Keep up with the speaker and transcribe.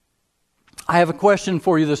I have a question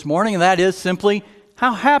for you this morning, and that is simply,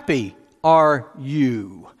 how happy are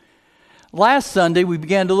you? Last Sunday, we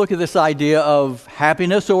began to look at this idea of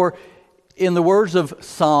happiness, or in the words of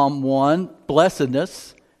Psalm 1,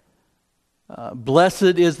 blessedness.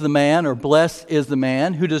 Blessed is the man, or blessed is the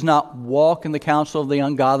man who does not walk in the counsel of the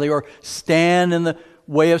ungodly, or stand in the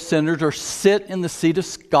way of sinners, or sit in the seat of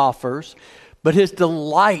scoffers, but his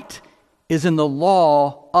delight is in the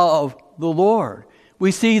law of the Lord.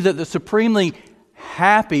 We see that the supremely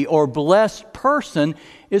happy or blessed person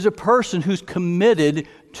is a person who's committed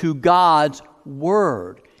to God's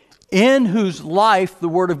Word, in whose life the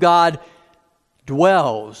Word of God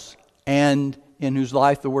dwells, and in whose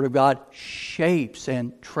life the Word of God shapes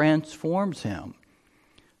and transforms him.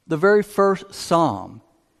 The very first psalm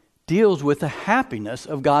deals with the happiness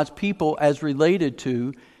of God's people as related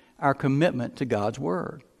to our commitment to God's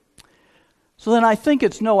Word. So then I think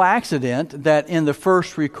it's no accident that in the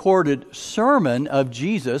first recorded sermon of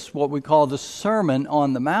Jesus, what we call the Sermon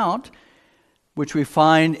on the Mount, which we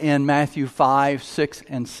find in Matthew 5, 6,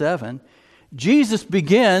 and 7, Jesus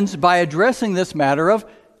begins by addressing this matter of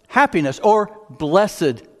happiness or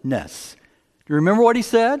blessedness. Do you remember what he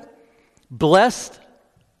said? Blessed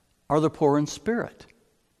are the poor in spirit,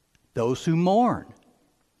 those who mourn,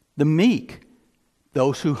 the meek,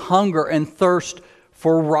 those who hunger and thirst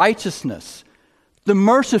for righteousness, the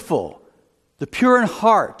merciful, the pure in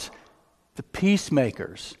heart, the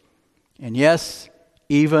peacemakers, and yes,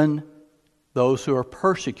 even those who are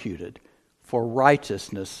persecuted for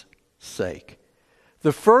righteousness' sake.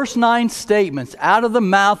 The first 9 statements out of the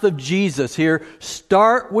mouth of Jesus here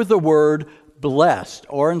start with the word blessed,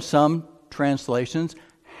 or in some translations,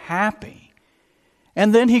 happy.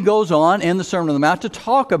 And then he goes on in the Sermon on the Mount to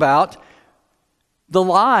talk about the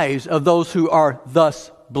lives of those who are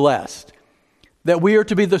thus blessed. That we are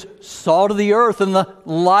to be the salt of the earth and the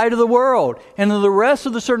light of the world. And in the rest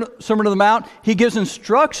of the Sermon on the Mount, he gives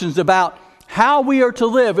instructions about how we are to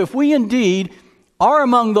live. If we indeed are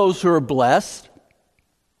among those who are blessed,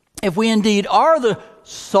 if we indeed are the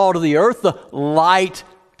salt of the earth, the light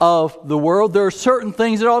of the world, there are certain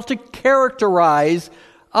things that ought to characterize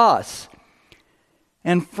us.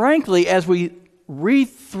 And frankly, as we read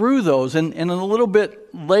through those, and a little bit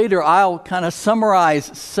later I'll kind of summarize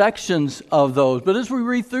sections of those, but as we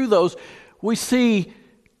read through those, we see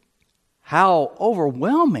how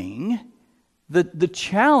overwhelming the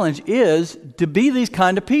challenge is to be these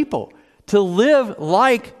kind of people, to live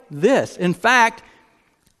like this. In fact,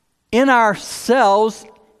 in ourselves,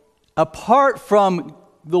 apart from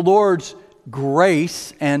the Lord's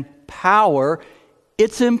grace and power,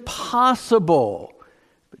 it's impossible.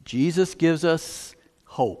 But Jesus gives us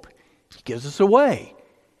hope. He gives us a way.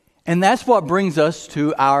 And that's what brings us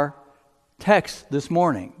to our text this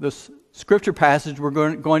morning, this scripture passage we're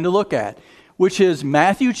going to look at, which is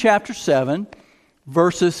Matthew chapter 7,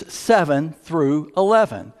 verses 7 through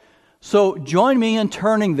 11. So join me in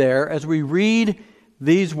turning there as we read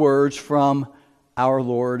these words from our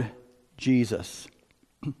Lord Jesus.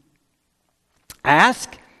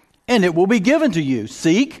 Ask, and it will be given to you.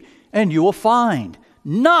 Seek, and you will find.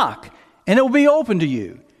 Knock, and it will be open to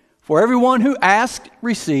you. For everyone who asks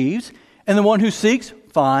receives, and the one who seeks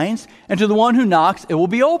finds, and to the one who knocks it will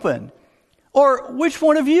be open. Or which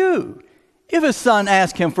one of you, if his son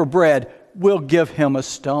asks him for bread, will give him a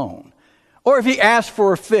stone? Or if he asks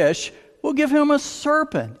for a fish, will give him a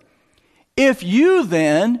serpent? If you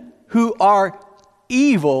then, who are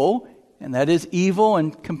evil, and that is evil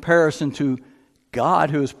in comparison to God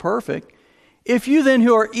who is perfect, if you then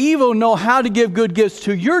who are evil know how to give good gifts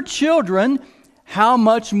to your children, how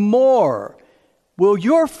much more will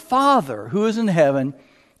your Father who is in heaven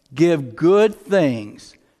give good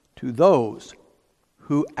things to those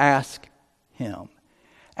who ask him?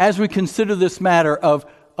 As we consider this matter of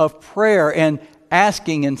prayer and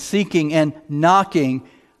asking and seeking and knocking,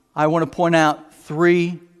 I want to point out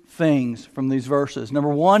 3 things from these verses. Number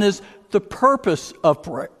 1 is the purpose of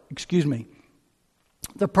prayer.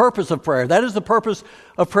 The purpose of prayer. That is the purpose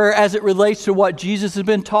of prayer as it relates to what Jesus has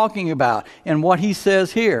been talking about and what he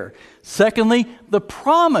says here. Secondly, the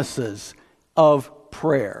promises of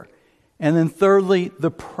prayer. And then thirdly,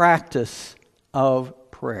 the practice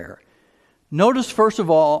of prayer. Notice first of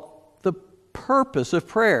all the purpose of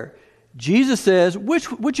prayer. Jesus says,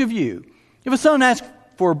 which of you, if a son asks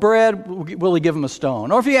for bread, will he give him a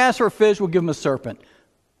stone? Or if he asks for a fish, will give him a serpent?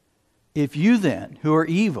 If you then, who are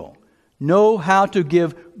evil, know how to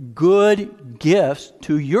give good gifts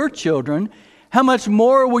to your children, how much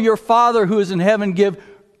more will your Father who is in heaven give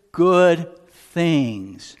good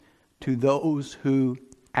things to those who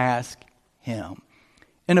ask him?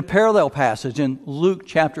 In a parallel passage in Luke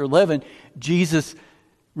chapter 11, Jesus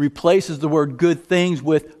replaces the word good things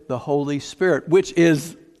with the Holy Spirit, which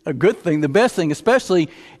is a good thing, the best thing, especially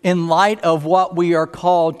in light of what we are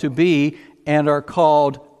called to be and are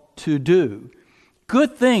called to do.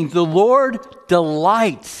 Good things. The Lord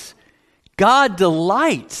delights. God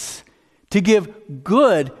delights to give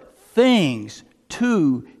good things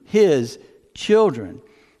to His children.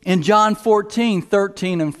 In John 14,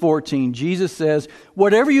 13 and 14, Jesus says,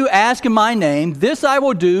 "Whatever you ask in my name, this I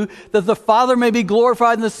will do, that the Father may be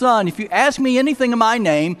glorified in the Son. If you ask me anything in my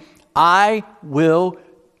name, I will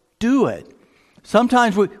do it."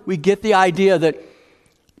 Sometimes we get the idea that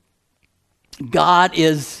God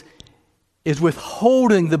is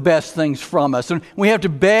withholding the best things from us, and we have to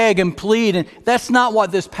beg and plead, and that's not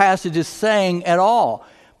what this passage is saying at all.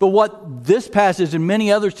 But what this passage and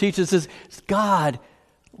many others teach us is God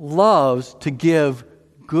loves to give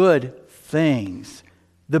good things,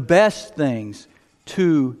 the best things,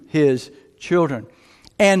 to His children.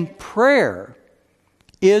 And prayer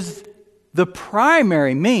is the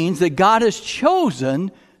primary means that God has chosen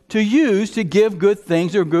to use to give good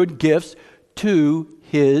things or good gifts to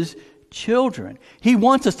His children. He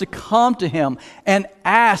wants us to come to Him and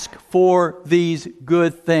ask for these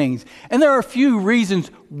good things. And there are a few reasons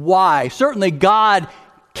why. Certainly God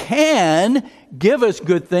can give us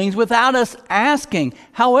good things without us asking.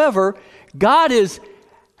 However, God is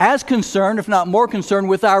as concerned, if not more concerned,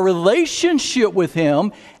 with our relationship with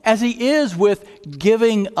Him as He is with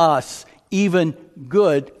giving us even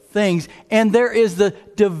good things. And there is the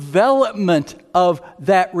development of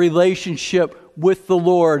that relationship with the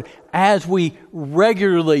Lord as we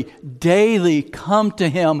regularly, daily come to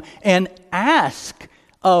Him and ask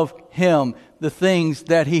of Him the things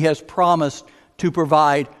that He has promised to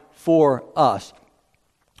provide for us.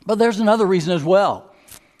 But there's another reason as well.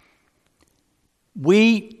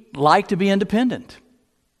 We like to be independent.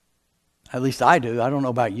 At least I do. I don't know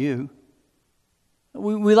about you.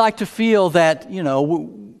 We like to feel that,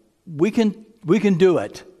 we can do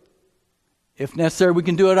it. If necessary, we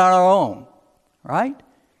can do it on our own. Right?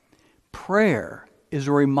 Prayer is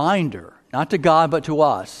a reminder, not to God but to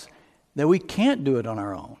us, that we can't do it on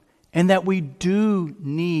our own and that we do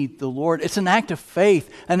need the Lord. It's an act of faith,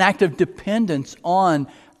 an act of dependence on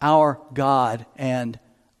our God and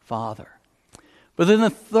Father. But then the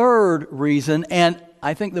third reason, and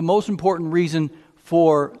I think the most important reason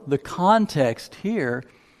for the context here,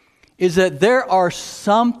 is that there are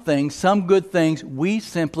some good things we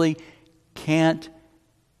simply can't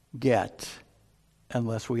get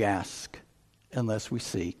unless we ask, unless we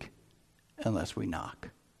seek, unless we knock.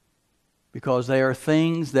 Because they are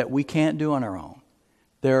things that we can't do on our own.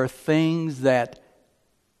 There are things that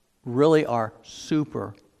really are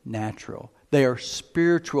supernatural. They are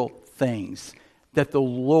spiritual things that the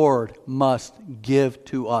Lord must give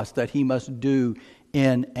to us, that He must do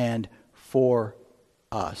in and for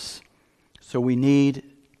us. So we need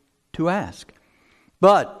to ask.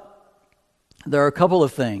 But there are a couple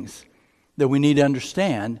of things that we need to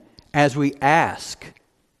understand as we ask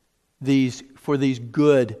for these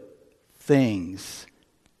good things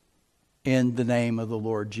in the name of the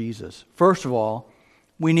Lord Jesus. First of all,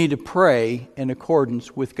 we need to pray in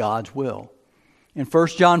accordance with God's will. In 1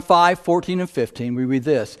 John 5, 14 and 15, we read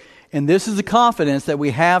this, "And this is the confidence that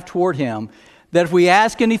we have toward Him, that if we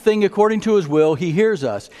ask anything according to His will, He hears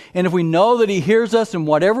us. And if we know that He hears us in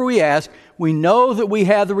whatever we ask, we know that we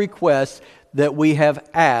have the requests that we have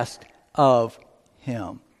asked of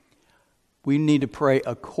Him." We need to pray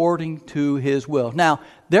according to His will. Now,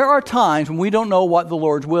 there are times when we don't know what the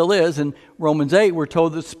Lord's will is. In Romans 8, we're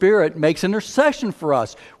told the Spirit makes intercession for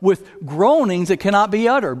us with groanings that cannot be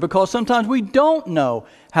uttered, because sometimes we don't know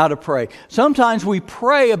how to pray. Sometimes we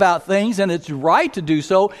pray about things, and it's right to do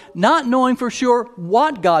so, not knowing for sure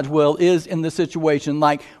what God's will is in the situation.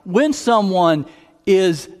 Like when someone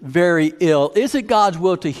is very ill, is it God's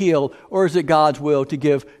will to heal, or is it God's will to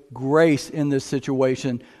give grace in this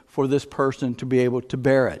situation for this person to be able to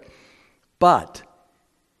bear it? But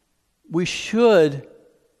we should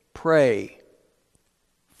pray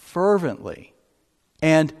fervently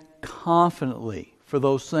and confidently for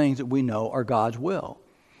those things that we know are God's will.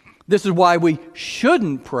 This is why we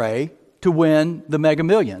shouldn't pray to win the Mega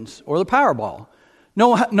Millions or the Powerball.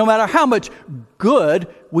 No matter how much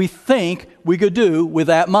good we think we could do with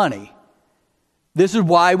that money. This is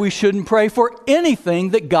why we shouldn't pray for anything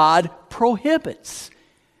that God prohibits.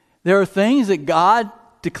 There are things that God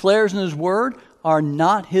declares in His Word are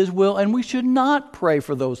not His will, and we should not pray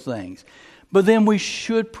for those things. But then we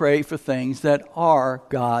should pray for things that are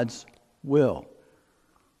God's will.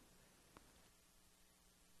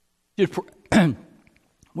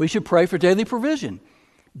 We should pray for daily provision.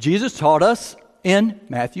 Jesus taught us in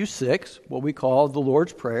Matthew 6, what we call the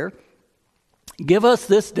Lord's Prayer, give us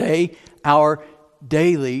this day our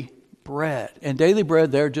daily bread. And daily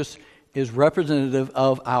bread there just is representative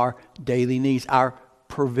of our daily needs, our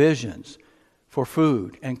provisions for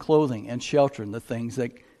food and clothing and shelter and the things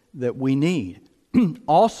that we need.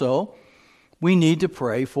 Also, we need to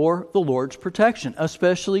pray for the Lord's protection,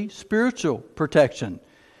 especially spiritual protection.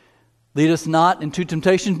 Lead us not into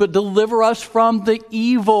temptation, but deliver us from the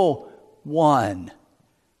evil one.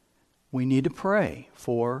 We need to pray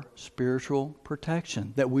for spiritual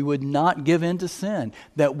protection, that we would not give in to sin,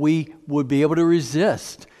 that we would be able to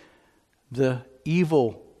resist the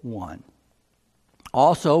evil one.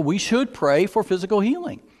 Also, we should pray for physical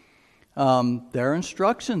healing. There are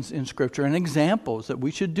instructions in Scripture and examples that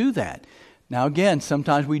we should do that. Now again,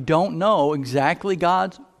 sometimes we don't know exactly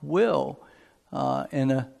God's will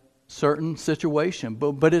in a certain situation,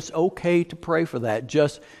 but it's okay to pray for that,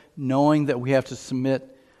 just knowing that we have to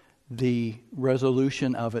submit the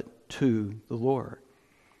resolution of it to the Lord.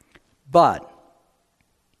 But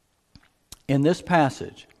in this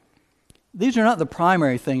passage, these are not the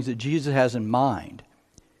primary things that Jesus has in mind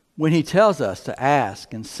when he tells us to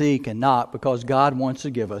ask and seek and knock, because God wants to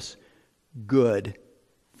give us good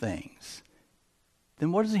things.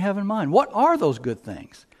 Then what does he have in mind? What are those good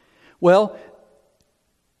things? Well,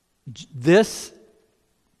 this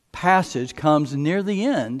passage comes near the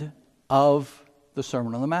end of the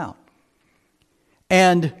Sermon on the Mount.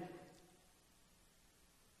 And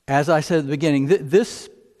as I said at the beginning, this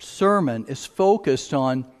sermon is focused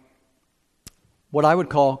on what I would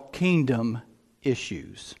call kingdom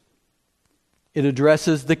issues. It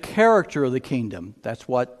addresses the character of the kingdom. That's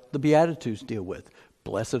what the Beatitudes deal with.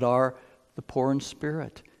 Blessed are the poor in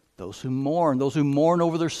spirit, those who mourn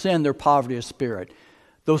over their sin, their poverty of spirit,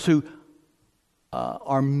 those who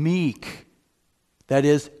are meek, that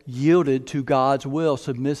is, yielded to God's will,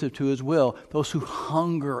 submissive to His will, those who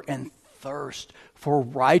hunger and thirst for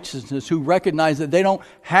righteousness, who recognize that they don't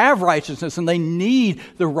have righteousness and they need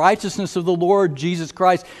the righteousness of the Lord Jesus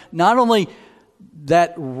Christ. Not only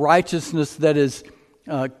that righteousness that is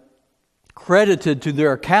credited to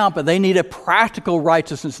their account, but they need a practical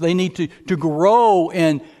righteousness. They need to grow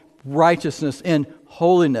in righteousness, in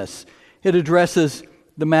holiness. It addresses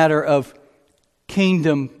the matter of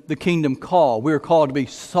the kingdom call. We are called to be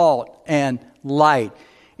salt and light.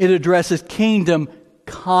 It addresses kingdom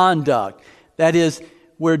conduct. That is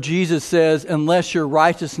where Jesus says, unless your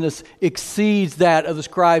righteousness exceeds that of the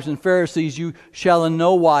scribes and Pharisees, you shall in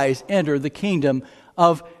no wise enter the kingdom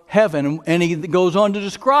of heaven. And he goes on to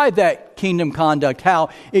describe that kingdom conduct, how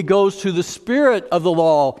it goes to the spirit of the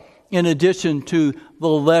law in addition to the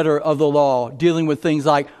letter of the law, dealing with things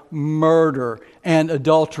like murder and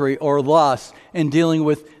adultery or lust, and dealing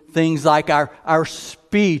with things like our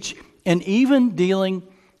speech, and even dealing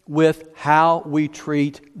with how we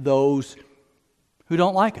treat those who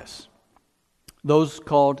don't like us, those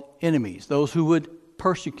called enemies, those who would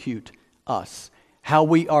persecute us, how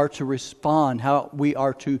we are to respond, how we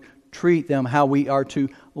are to treat them, how we are to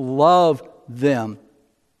love them.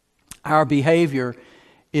 Our behavior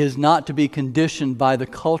is not to be conditioned by the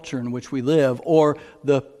culture in which we live or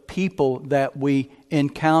the people that we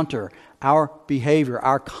encounter. Our behavior,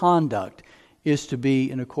 our conduct is to be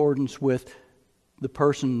in accordance with the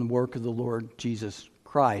person and the work of the Lord Jesus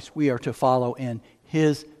Christ. We are to follow in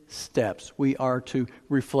His steps. We are to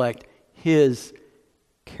reflect His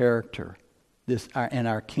character and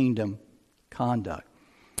our kingdom conduct.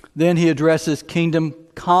 Then he addresses kingdom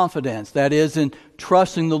confidence. That is, in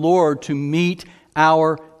trusting the Lord to meet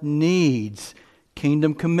our needs.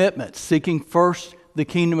 Kingdom commitment, seeking first the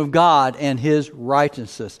kingdom of God and His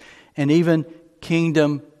righteousness. And even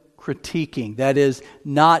kingdom critiquing. That is,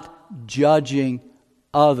 not judging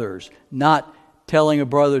others. Not telling a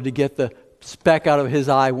brother to get the speck out of his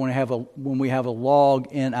eye when we have a log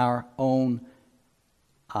in our own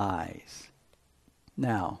eyes.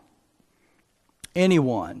 Now,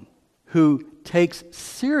 anyone who takes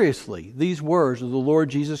seriously these words of the Lord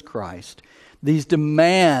Jesus Christ, these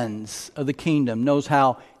demands of the kingdom, knows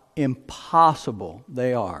how impossible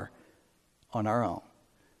they are on our own.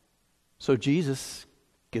 So Jesus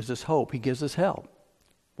gives us hope. He gives us help.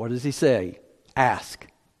 What does He say? Ask,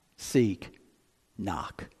 seek,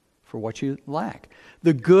 knock for what you lack.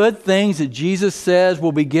 The good things that Jesus says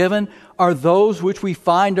will be given are those which we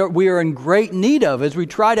find we are in great need of as we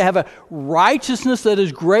try to have a righteousness that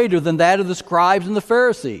is greater than that of the scribes and the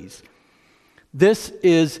Pharisees. This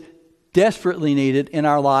is desperately needed in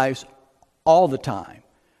our lives all the time,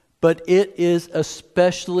 but it is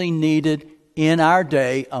especially needed in our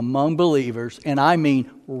day among believers, and I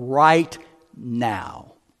mean right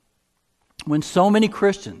now. When so many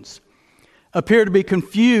Christians appear to be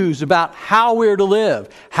confused about how we're to live,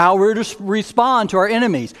 how we're to respond to our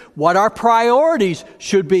enemies, what our priorities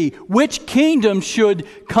should be, which kingdom should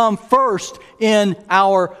come first in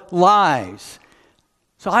our lives.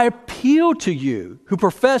 So I appeal to you who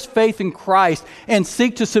profess faith in Christ and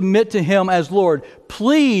seek to submit to Him as Lord.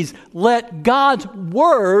 Please let God's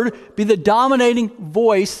Word be the dominating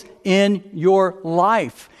voice in your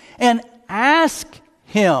life. And ask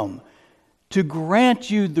Him to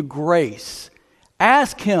grant you the grace.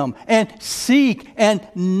 Ask Him and seek and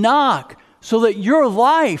knock so that your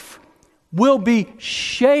life will be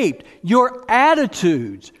shaped. Your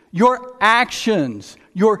attitudes, your actions,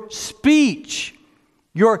 your speech,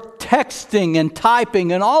 your texting and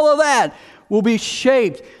typing and all of that will be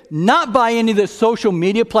shaped not by any of the social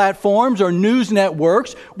media platforms or news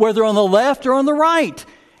networks, whether on the left or on the right.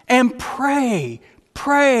 And pray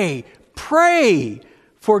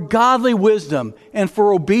for godly wisdom and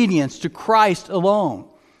for obedience to Christ alone.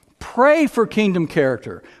 Pray for kingdom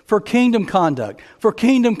character, for kingdom conduct, for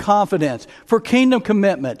kingdom confidence, for kingdom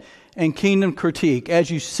commitment, and kingdom critique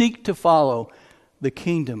as you seek to follow the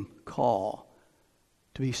kingdom call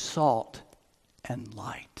to be salt and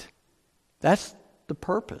light. That's the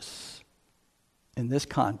purpose in this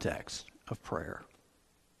context of prayer.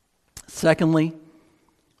 Secondly,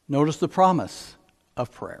 notice the promise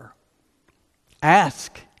of prayer.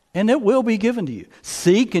 Ask, and it will be given to you.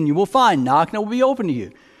 Seek, and you will find. Knock, and it will be open to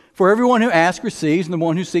you. For everyone who asks receives, and the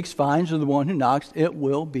one who seeks finds, and the one who knocks, it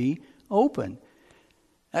will be open.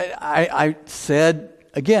 I said,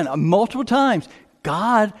 again, multiple times,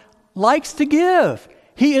 God likes to give.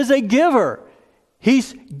 He is a giver. He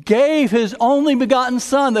gave His only begotten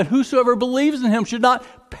Son, that whosoever believes in Him should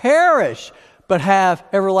not perish, but have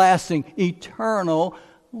everlasting, eternal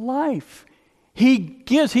life. He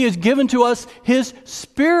has given to us His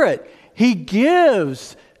Spirit. He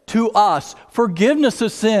gives to us forgiveness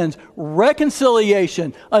of sins,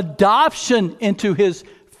 reconciliation, adoption into His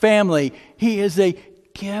family. He is a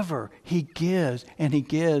giver. He gives and He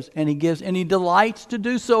gives and He gives and He delights to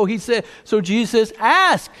do so. So Jesus says,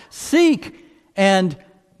 ask, seek, and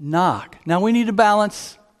knock. Now we need to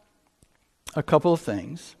balance a couple of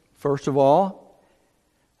things. First of all,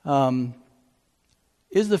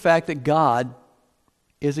 is the fact that God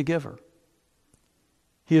is a giver.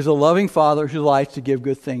 He is a loving Father who likes to give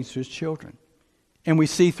good things to His children. And we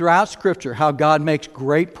see throughout Scripture how God makes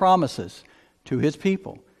great promises to His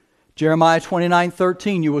people. Jeremiah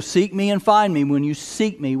 29:13, you will seek me and find me when you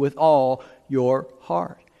seek me with all your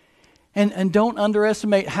heart. And don't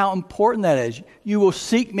underestimate how important that is. You will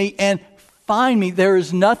seek me and find me. There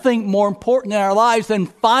is nothing more important in our lives than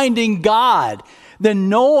finding God, than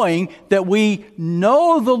knowing that we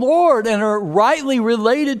know the Lord and are rightly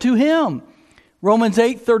related to Him. Romans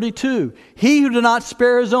 8:32, He who did not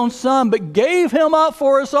spare His own Son, but gave Him up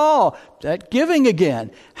for us all. That giving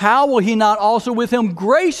again. How will He not also with Him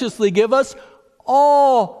graciously give us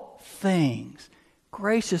all things?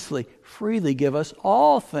 Graciously, freely give us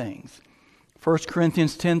all things. 1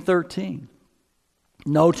 Corinthians 10:13,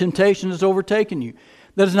 no temptation has overtaken you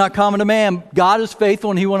that is not common to man. God is faithful,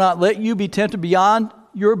 and He will not let you be tempted beyond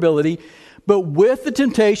your ability. But with the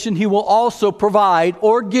temptation, He will also provide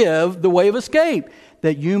or give the way of escape,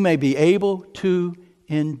 that you may be able to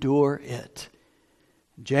endure it.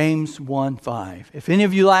 James 1:5, if any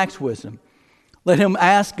of you lacks wisdom, let him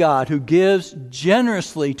ask God, who gives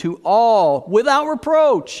generously to all without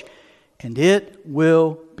reproach, and it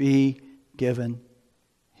will be given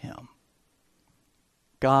him.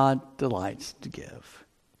 God delights to give.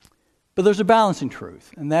 But there's a balancing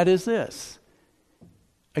truth, and that is this.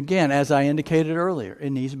 Again, as I indicated earlier, it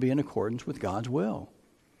needs to be in accordance with God's will.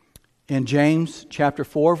 In James chapter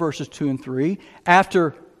 4, verses 2 and 3,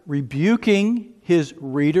 after rebuking his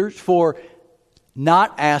readers for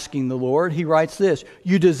not asking the Lord, he writes this,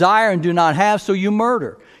 you desire and do not have, so you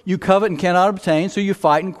murder. You covet and cannot obtain, so you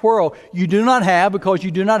fight and quarrel. You do not have because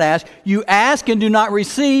you do not ask. You ask and do not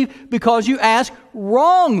receive because you ask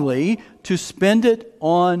wrongly to spend it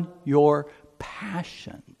on your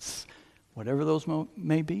passions, whatever those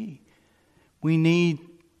may be. We need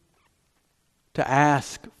to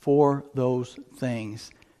ask for those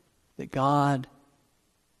things that God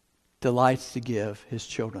delights to give his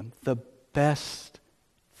children, the best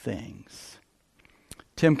things.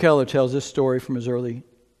 Tim Keller tells this story from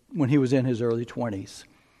when he was in his early 20s.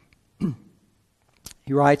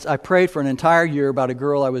 He writes, I prayed for an entire year about a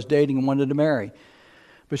girl I was dating and wanted to marry,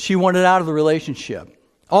 but she wanted out of the relationship.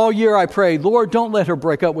 All year I prayed, Lord, don't let her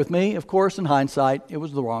break up with me. Of course, in hindsight, it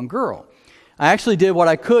was the wrong girl. I actually did what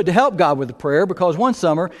I could to help God with the prayer because one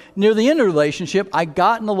summer, near the end of the relationship, I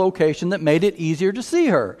got in a location that made it easier to see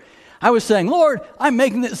her. I was saying, Lord, I'm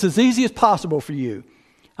making this as easy as possible for you.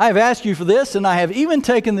 I have asked you for this, and I have even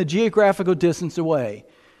taken the geographical distance away.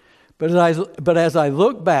 But as I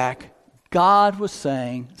look back, God was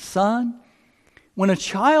saying, son, when a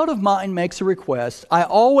child of mine makes a request, I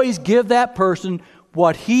always give that person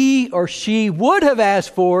what he or she would have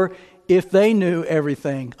asked for if they knew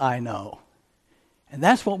everything I know. And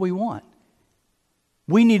that's what we want.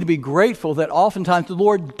 We need to be grateful that oftentimes the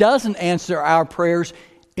Lord doesn't answer our prayers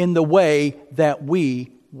in the way that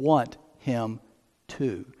we want Him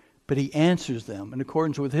to. But He answers them in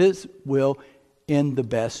accordance with His will in the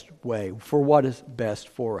best way, for what is best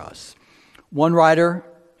for us. One writer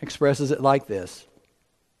expresses it like this.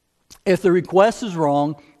 If the request is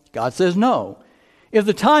wrong, God says no. If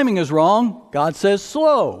the timing is wrong, God says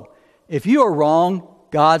slow. If you are wrong,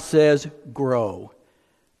 God says grow.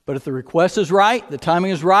 But if the request is right, the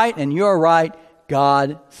timing is right, and you are right,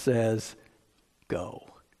 God says go.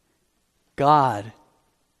 God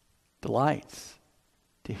delights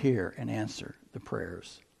to hear and answer the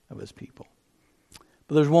prayers of His people.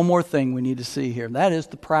 But there's one more thing we need to see here, and that is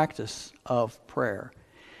the practice of prayer.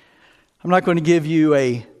 I'm not going to give you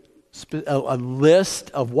a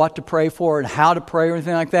list of what to pray for and how to pray or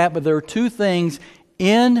anything like that, but there are two things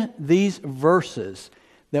in these verses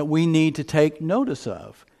that we need to take notice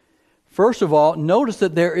of. First of all, notice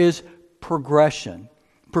that there is progression.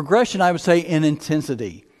 Progression, I would say, in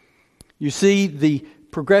intensity. You see the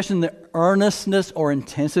progression, the earnestness or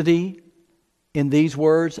intensity in these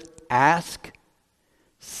words: ask,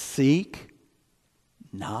 seek,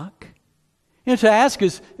 knock. You know, to ask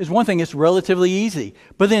is one thing, it's relatively easy.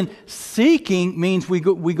 But then seeking means we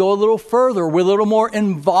go a little further. We're a little more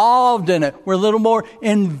involved in it. We're a little more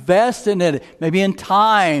invested in it, maybe in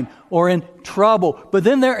time or in trouble. But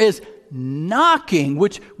then there is knocking,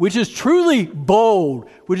 which is truly bold,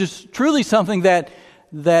 which is truly something that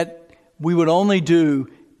we would only do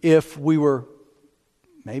if we were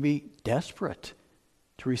maybe desperate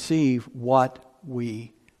to receive what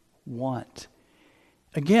we want.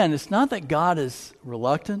 Again, it's not that God is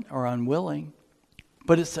reluctant or unwilling,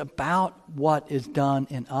 but it's about what is done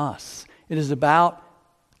in us. It is about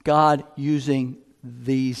God using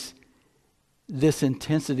this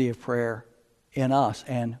intensity of prayer in us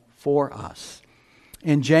and for us.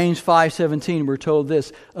 In James 5:17, we're told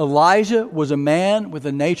this: Elijah was a man with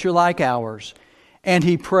a nature like ours, and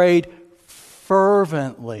he prayed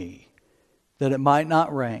fervently that it might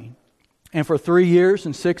not rain. And for 3 years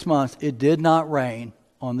and 6 months, it did not rain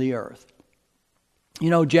on the earth.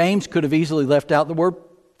 You know, James could have easily left out the word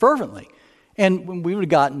fervently, and we would have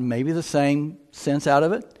gotten maybe the same sense out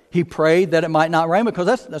of it. He prayed that it might not rain, because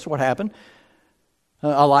that's what happened.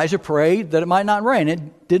 Elijah prayed that it might not rain.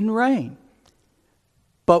 It didn't rain.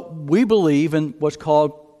 But we believe in what's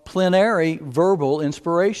called plenary verbal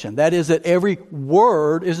inspiration. That is, that every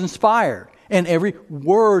word is inspired and every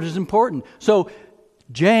word is important. So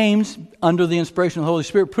James, under the inspiration of the Holy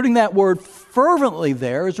Spirit, putting that word fervently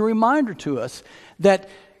there is a reminder to us that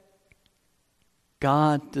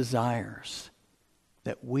God desires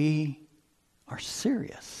that we are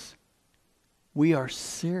serious. We are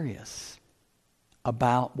serious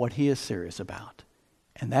about what He is serious about.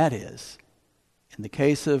 And that is, in the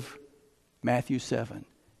case of Matthew 7,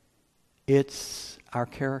 it's our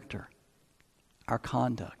character, our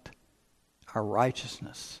conduct, our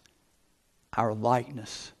righteousness, our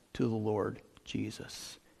likeness to the Lord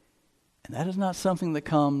Jesus. And that is not something that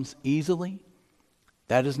comes easily.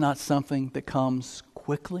 That is not something that comes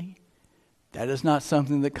quickly. That is not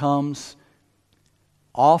something that comes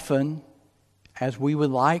often as we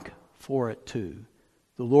would like for it to.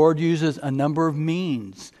 The Lord uses a number of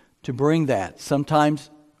means to bring that.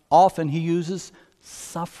 Often He uses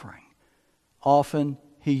suffering. Often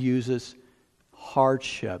He uses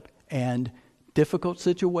hardship and difficult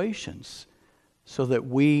situations so that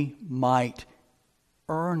we might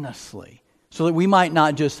earnestly, so that we might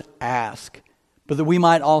not just ask, but that we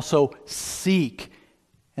might also seek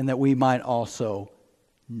and that we might also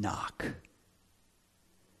knock.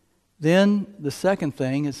 Then the second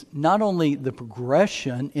thing is not only the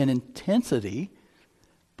progression in intensity,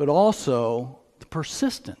 but also the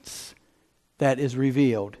persistence that is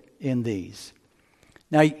revealed in these.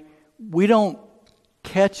 Now, we don't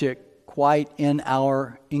catch it quite in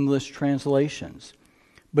our English translations,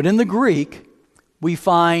 but in the Greek, we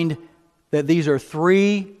find that these are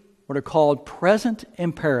three what are called present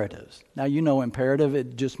imperatives. Now, you know imperative,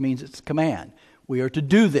 it just means it's a command. We are to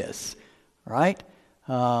do this, right?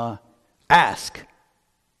 Ask,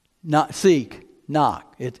 not seek,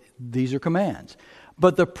 knock. These are commands.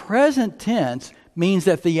 But the present tense means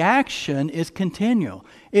that the action is continual.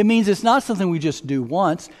 It means it's not something we just do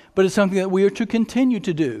once, but it's something that we are to continue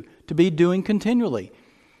to do, to be doing continually.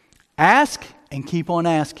 Ask and keep on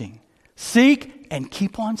asking. Seek and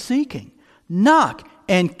keep on seeking. Knock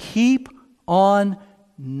and keep on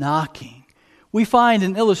knocking. We find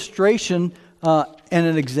an illustration and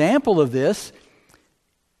an example of this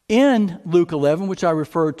in Luke 11, which I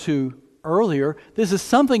referred to earlier. This is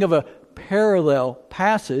something of a parallel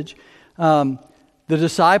passage. The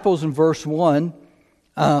disciples in verse 1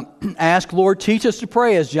 ask, Lord, teach us to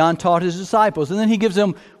pray as John taught his disciples. And then he gives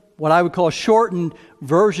them what I would call a shortened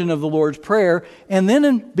version of the Lord's Prayer. And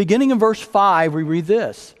then beginning in verse 5, we read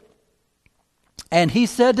this. And he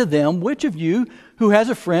said to them, which of you who has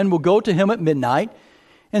a friend will go to him at midnight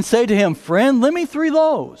and say to him, Friend, lend me 3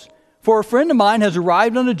 loaves, for a friend of mine has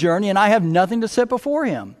arrived on a journey and I have nothing to set before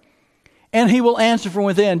him. And he will answer from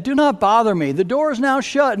within, Do not bother me. The door is now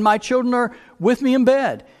shut and my children are with me in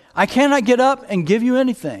bed. I cannot get up and give you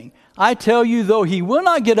anything. I tell you, though he will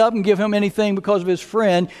not get up and give him anything because of his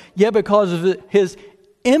friend, yet because of his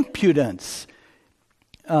impudence,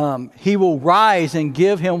 he will rise and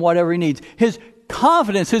give him whatever he needs. His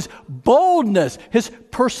confidence, his boldness, his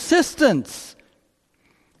persistence.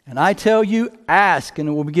 And I tell you, ask and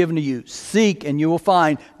it will be given to you. Seek and you will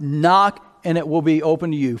find. Knock and it will be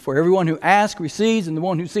open to you. For everyone who asks receives, and the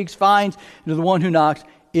one who seeks finds, and to the one who knocks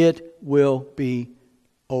it will be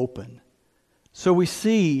open. So we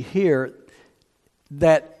see here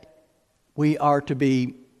that we are to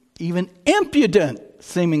be even impudent,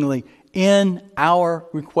 seemingly, in our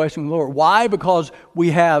requesting the Lord. Why? Because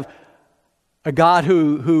we have a God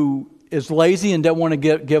who is lazy and doesn't want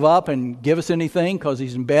to give up and give us anything because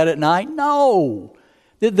he's in bed at night? No.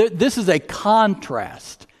 This is a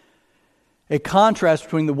contrast. A contrast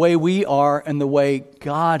between the way we are and the way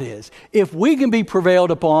God is. If we can be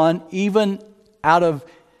prevailed upon, even out of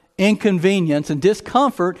inconvenience and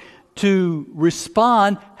discomfort, to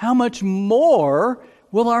respond, how much more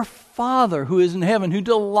will our Father who is in heaven, who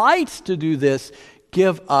delights to do this,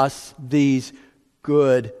 give us these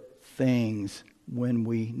good things when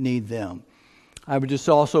we need them? I would just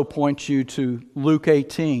also point you to Luke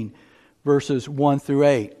 18, verses 1 through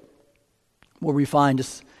 8, where we find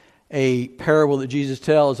a parable that Jesus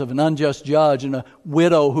tells of an unjust judge and a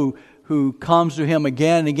widow who comes to him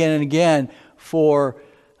again and again and again for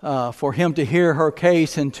him to hear her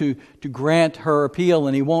case and to grant her appeal,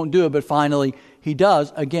 and he won't do it, but finally he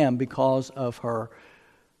does, again, because of her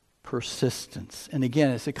persistence. And again,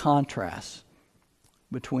 it's a contrast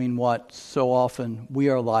between what so often we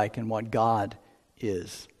are like and what God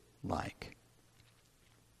is like.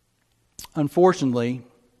 Unfortunately,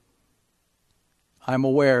 I'm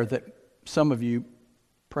aware that some of you,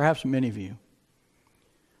 perhaps many of you,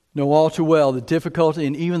 know all too well the difficulty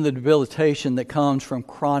and even the debilitation that comes from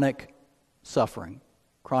chronic suffering,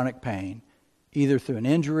 chronic pain, either through an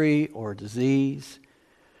injury or a disease.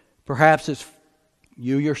 Perhaps it's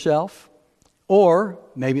you yourself, or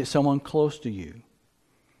maybe it's someone close to you.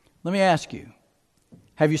 Let me ask you,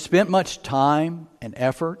 have you spent much time and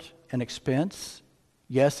effort and expense,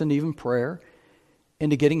 yes, and even prayer,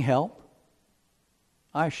 into getting help?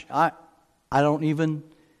 I don't even,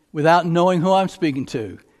 without knowing who I'm speaking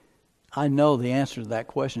to, I know the answer to that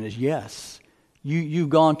question is yes. You've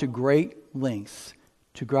gone to great lengths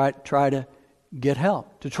to try to get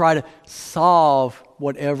help, to try to solve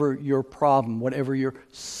whatever your problem, whatever your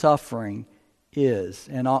suffering is.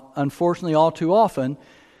 And unfortunately, all too often,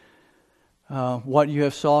 what you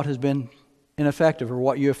have sought has been ineffective, or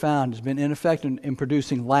what you have found has been ineffective in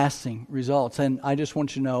producing lasting results. And I just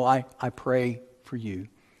want you to know, I pray for you.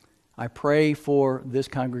 I pray for this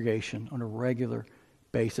congregation on a regular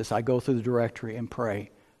basis. I go through the directory and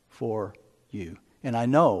pray for you. And I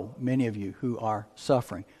know many of you who are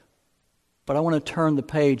suffering. But I want to turn the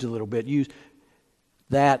page a little bit, use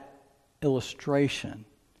that illustration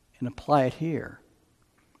and apply it here.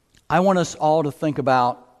 I want us all to think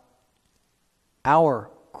about our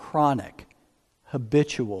chronic,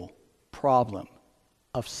 habitual problem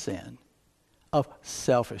of sin, of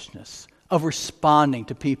selfishness, of responding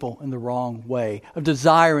to people in the wrong way, of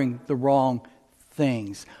desiring the wrong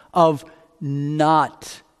things, of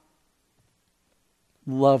not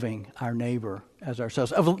loving our neighbor as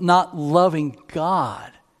ourselves, of not loving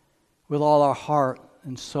God with all our heart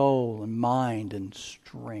and soul and mind and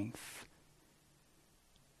strength.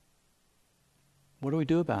 What do we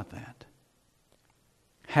do about that?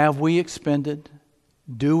 Have we expended,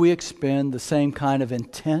 do we expend the same kind of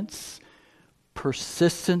intense,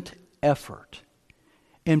 persistent effort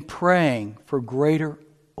in praying for greater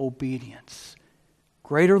obedience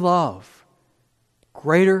greater love,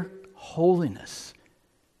 greater holiness,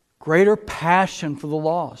 greater passion for the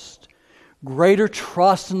lost, greater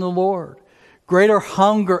trust in the Lord, greater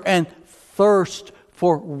hunger and thirst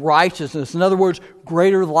for righteousness. In other words,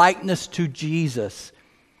 greater likeness to Jesus.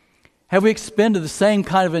 Have we expended the same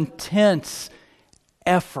kind of intense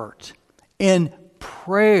effort in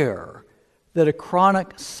prayer that a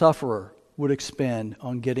chronic sufferer would expend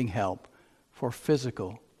on getting help for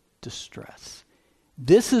physical distress?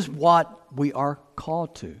 This is what we are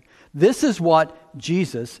called to. This is what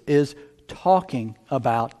Jesus is talking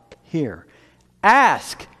about here.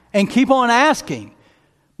 Ask and keep on asking,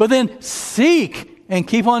 but then seek and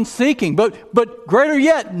keep on seeking. But greater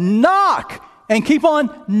yet, knock and keep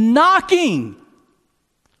on knocking.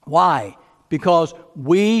 Why? Because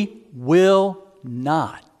we will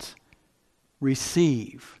not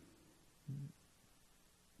receive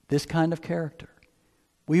this kind of character.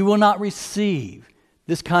 We will not receive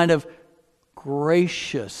this kind of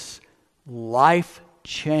gracious life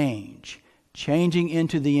change, changing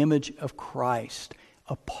into the image of Christ,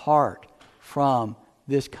 apart from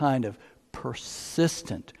this kind of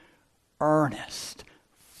persistent, earnest,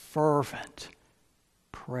 fervent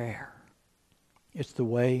prayer. It's the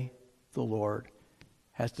way the Lord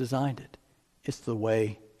has designed it. It's the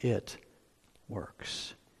way it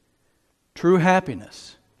works. True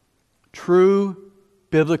happiness, true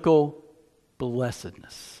biblical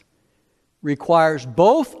blessedness requires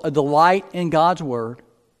both a delight in God's Word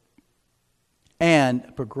and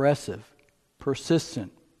a progressive,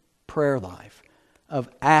 persistent prayer life of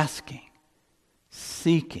asking,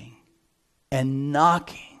 seeking, and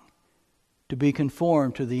knocking to be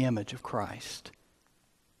conformed to the image of Christ.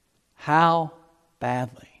 How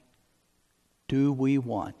badly do we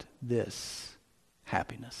want this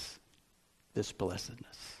happiness, this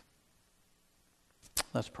blessedness?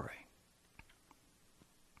 Let's pray.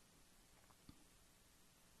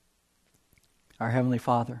 Our Heavenly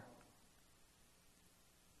Father,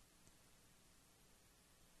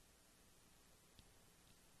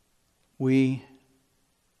 we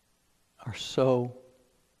are so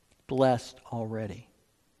blessed already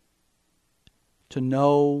to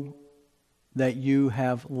know that you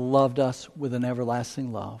have loved us with an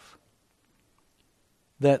everlasting love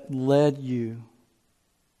that led you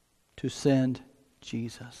to send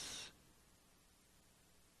Jesus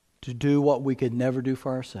to do what we could never do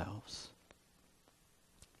for ourselves.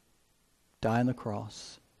 Die on the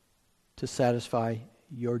cross to satisfy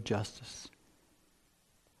your justice.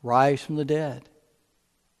 Rise from the dead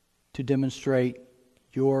to demonstrate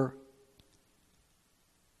your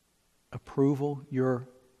approval, your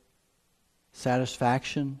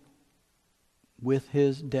satisfaction with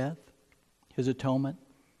his death, his atonement.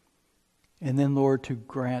 And then, Lord, to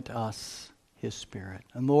grant us his Spirit.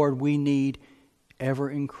 And Lord, we need ever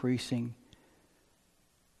increasing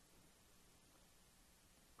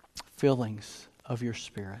fillings of your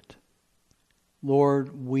Spirit.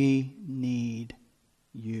 Lord, we need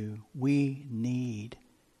you. We need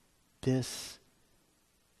this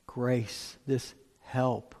grace, this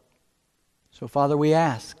help. So, Father, we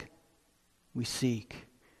ask, we seek,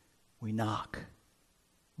 we knock.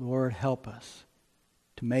 Lord, help us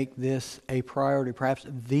to make this a priority, perhaps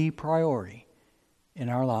the priority in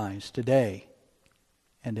our lives today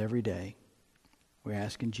and every day. We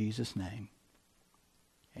ask in Jesus' name.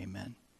 Amen.